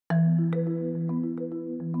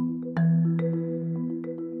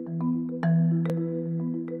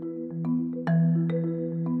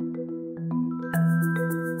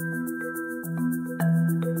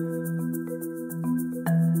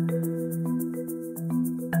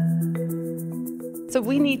So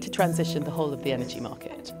we need to transition the whole of the energy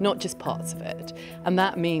market, not just parts of it. And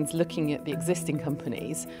that means looking at the existing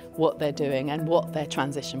companies, what they're doing and what their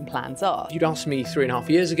transition plans are. You'd asked me 3.5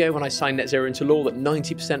 years ago when I signed net zero into law that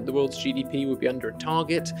 90% of the world's GDP would be under a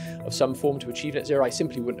target of some form to achieve net zero. I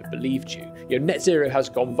simply wouldn't have believed you. Net zero has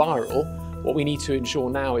gone viral. What we need to ensure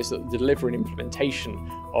now is that the delivery and implementation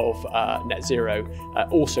of net zero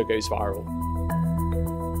also goes viral.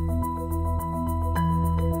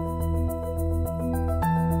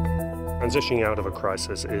 Transitioning out of a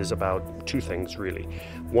crisis is about two things, really.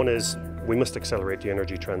 One is we must accelerate the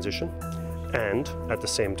energy transition, and at the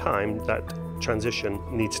same time, that transition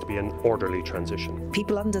needs to be an orderly transition.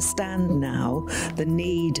 People understand now the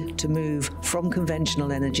need to move from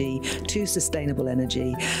conventional energy to sustainable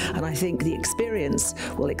energy, and I think the experience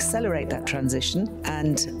will accelerate that transition,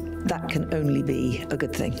 and that can only be a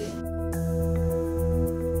good thing.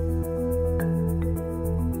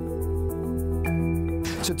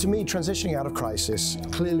 So to me, transitioning out of crisis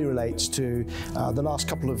clearly relates to the last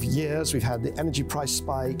couple of years. We've had the energy price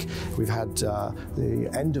spike, we've had the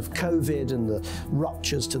end of COVID and the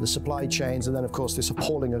ruptures to the supply chains, and then of course this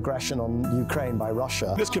appalling aggression on Ukraine by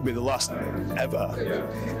Russia. This could be the last ever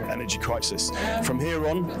energy crisis. From here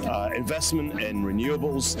on, investment in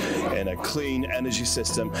renewables, in a clean energy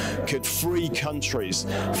system, could free countries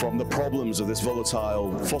from the problems of this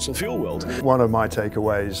volatile fossil fuel world. One of my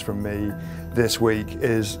takeaways from me this week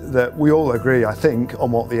is that we all agree, I think,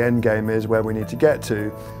 on what the end game is, where we need to get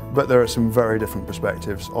to, but there are some very different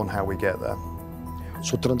perspectives on how we get there.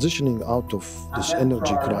 So transitioning out of this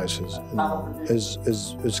energy crisis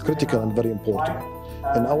is critical and very important.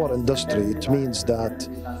 In our industry, it means that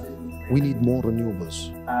we need more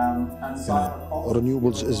renewables.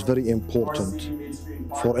 Renewables is very important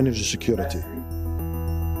for energy security.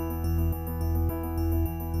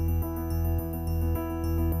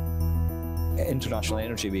 International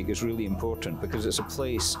Energy Week is really important because it's a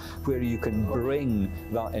place where you can bring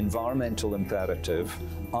that environmental imperative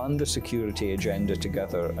and the security agenda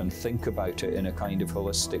together and think about it in a kind of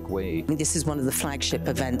holistic way. This is one of the flagship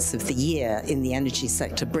events of the year in the energy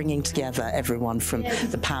sector, bringing together everyone from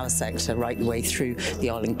the power sector right the way through the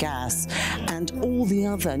oil and gas and all the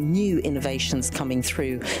other new innovations coming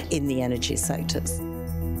through in the energy sectors.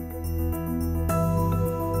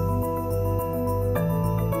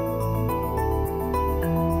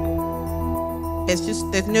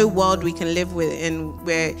 There's no world we can live within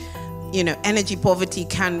where, energy poverty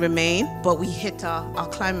can remain, but we hit our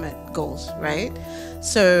climate goals, right?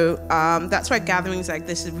 So that's why gatherings like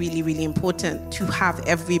this is really, really important, to have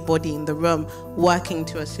everybody in the room working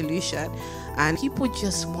to a solution. And people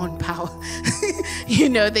just want power.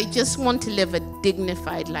 They just want to live a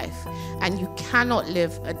dignified life. And you cannot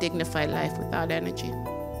live a dignified life without energy.